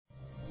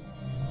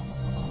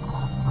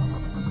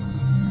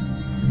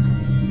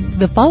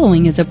The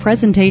following is a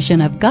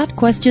presentation of Got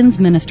Questions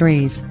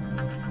Ministries.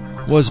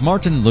 Was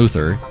Martin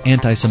Luther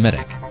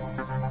anti-Semitic?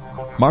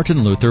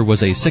 Martin Luther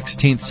was a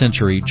 16th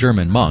century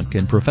German monk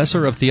and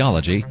professor of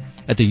theology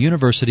at the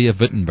University of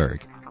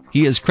Wittenberg.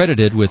 He is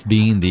credited with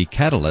being the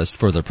catalyst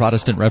for the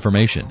Protestant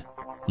Reformation.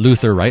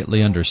 Luther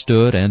rightly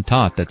understood and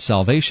taught that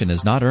salvation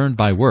is not earned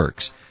by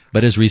works,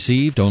 but is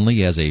received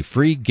only as a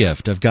free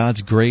gift of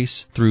God's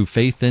grace through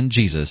faith in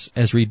Jesus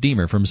as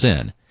Redeemer from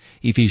sin.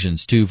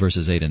 Ephesians 2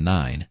 verses 8 and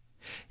 9.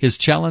 His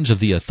challenge of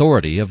the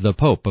authority of the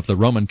Pope of the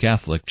Roman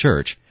Catholic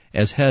Church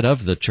as head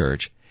of the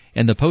Church,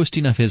 and the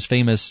posting of his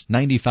famous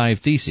 95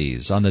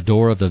 Theses on the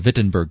door of the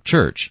Wittenberg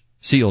Church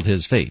sealed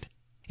his fate.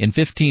 In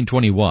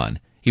 1521,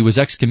 he was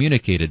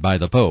excommunicated by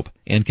the Pope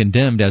and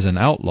condemned as an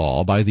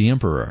outlaw by the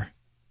Emperor.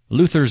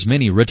 Luther's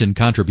many written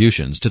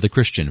contributions to the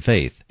Christian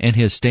faith and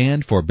his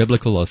stand for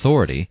biblical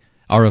authority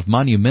are of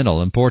monumental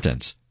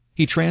importance.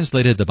 He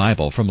translated the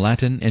Bible from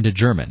Latin into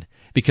German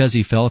because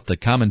he felt the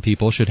common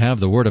people should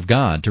have the Word of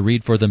God to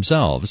read for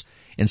themselves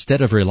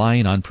instead of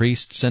relying on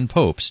priests and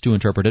popes to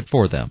interpret it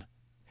for them.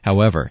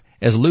 However,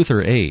 as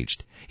Luther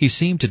aged, he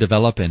seemed to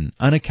develop an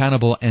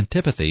unaccountable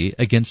antipathy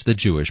against the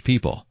Jewish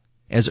people.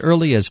 As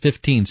early as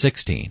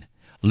 1516,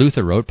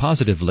 Luther wrote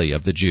positively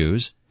of the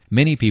Jews.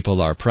 Many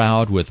people are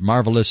proud with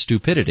marvelous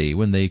stupidity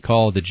when they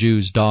call the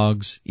Jews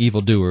dogs,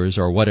 evildoers,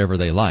 or whatever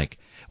they like,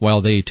 while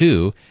they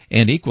too,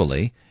 and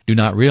equally, do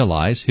not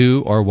realize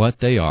who or what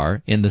they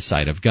are in the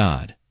sight of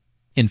God.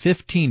 In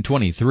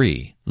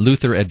 1523,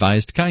 Luther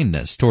advised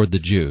kindness toward the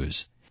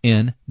Jews,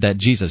 in that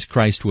Jesus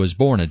Christ was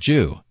born a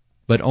Jew,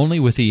 but only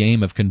with the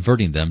aim of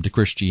converting them to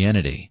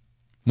Christianity.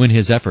 When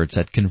his efforts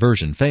at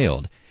conversion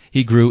failed,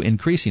 he grew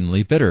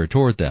increasingly bitter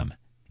toward them.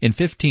 In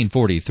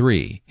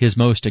 1543, his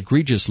most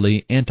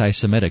egregiously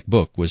anti-Semitic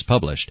book was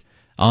published,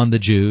 On the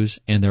Jews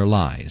and Their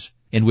Lies,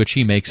 in which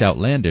he makes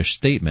outlandish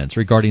statements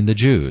regarding the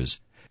Jews,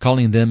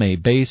 calling them a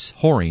base,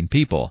 whoring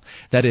people,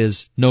 that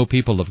is, no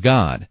people of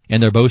God,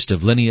 and their boast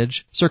of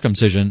lineage,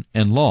 circumcision,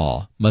 and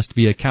law must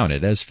be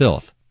accounted as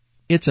filth.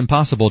 It's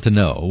impossible to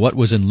know what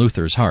was in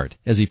Luther's heart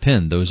as he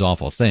penned those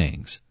awful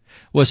things.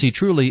 Was he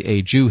truly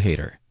a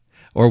Jew-hater?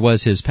 Or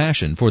was his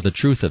passion for the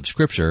truth of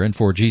Scripture and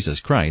for Jesus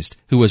Christ,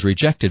 who was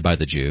rejected by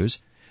the Jews,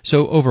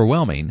 so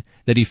overwhelming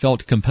that he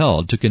felt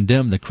compelled to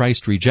condemn the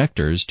Christ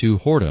rejectors to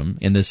whoredom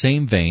in the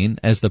same vein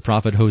as the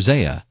prophet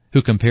Hosea,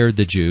 who compared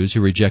the Jews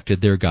who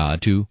rejected their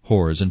God to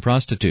whores and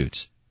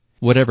prostitutes?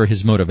 Whatever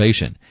his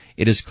motivation,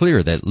 it is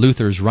clear that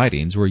Luther's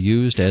writings were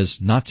used as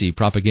Nazi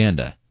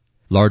propaganda.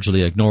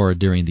 Largely ignored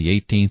during the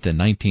 18th and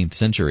 19th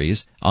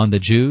centuries, On the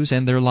Jews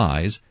and Their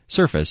Lies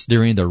surfaced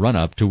during the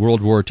run-up to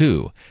World War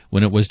II,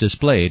 when it was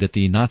displayed at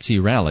the Nazi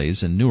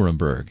rallies in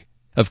Nuremberg.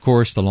 Of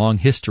course, the long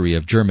history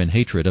of German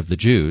hatred of the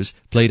Jews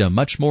played a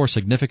much more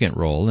significant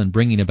role in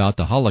bringing about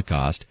the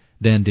Holocaust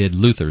than did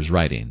Luther's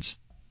writings.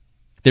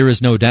 There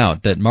is no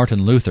doubt that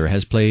Martin Luther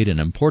has played an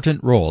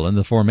important role in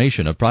the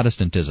formation of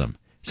Protestantism.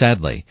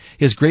 Sadly,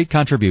 his great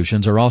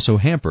contributions are also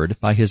hampered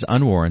by his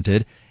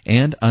unwarranted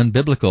and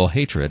unbiblical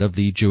hatred of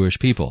the Jewish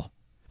people.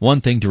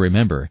 One thing to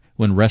remember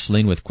when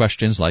wrestling with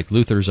questions like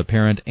Luther's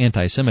apparent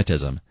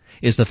anti-Semitism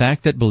is the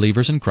fact that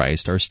believers in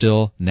Christ are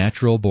still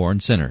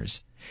natural-born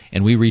sinners,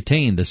 and we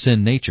retain the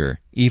sin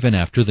nature even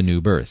after the new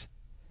birth.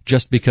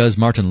 Just because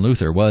Martin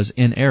Luther was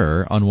in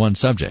error on one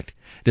subject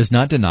does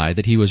not deny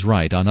that he was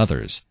right on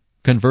others.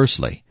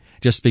 Conversely,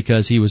 just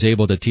because he was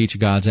able to teach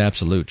God's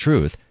absolute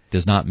truth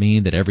does not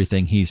mean that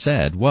everything he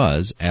said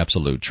was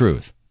absolute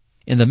truth.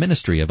 In the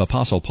ministry of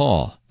Apostle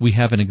Paul, we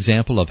have an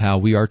example of how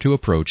we are to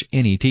approach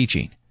any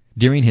teaching.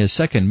 During his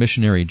second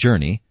missionary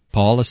journey,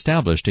 Paul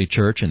established a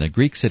church in the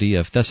Greek city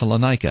of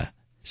Thessalonica.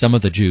 Some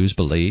of the Jews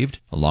believed,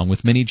 along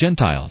with many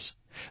Gentiles.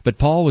 But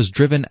Paul was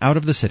driven out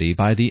of the city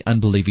by the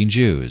unbelieving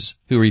Jews,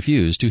 who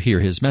refused to hear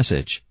his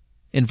message.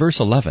 In verse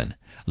 11,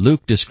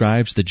 Luke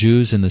describes the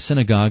Jews in the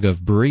synagogue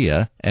of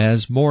Berea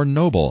as more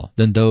noble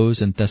than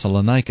those in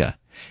Thessalonica,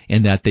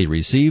 in that they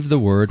received the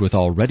word with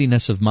all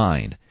readiness of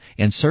mind,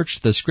 and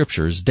searched the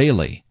Scriptures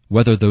daily,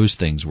 whether those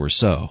things were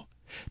so.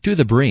 To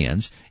the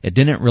Bereans, it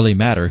didn't really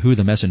matter who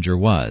the messenger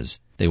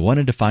was. They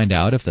wanted to find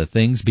out if the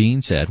things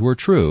being said were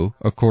true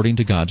according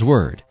to God's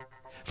Word.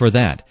 For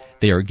that,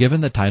 they are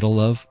given the title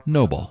of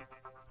noble.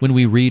 When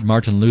we read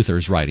Martin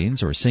Luther's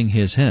writings or sing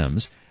his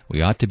hymns,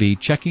 we ought to be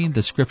checking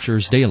the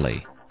Scriptures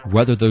daily,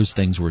 whether those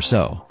things were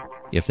so.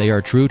 If they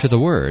are true to the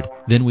Word,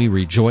 then we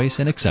rejoice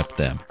and accept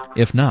them.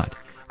 If not,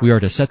 we are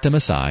to set them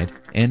aside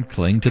and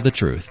cling to the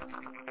truth.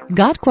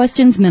 Got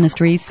Questions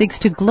Ministries seeks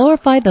to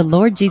glorify the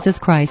Lord Jesus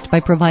Christ by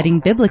providing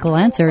biblical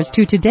answers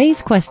to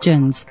today's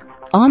questions.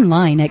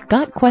 Online at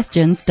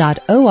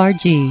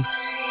GotQuestions.org.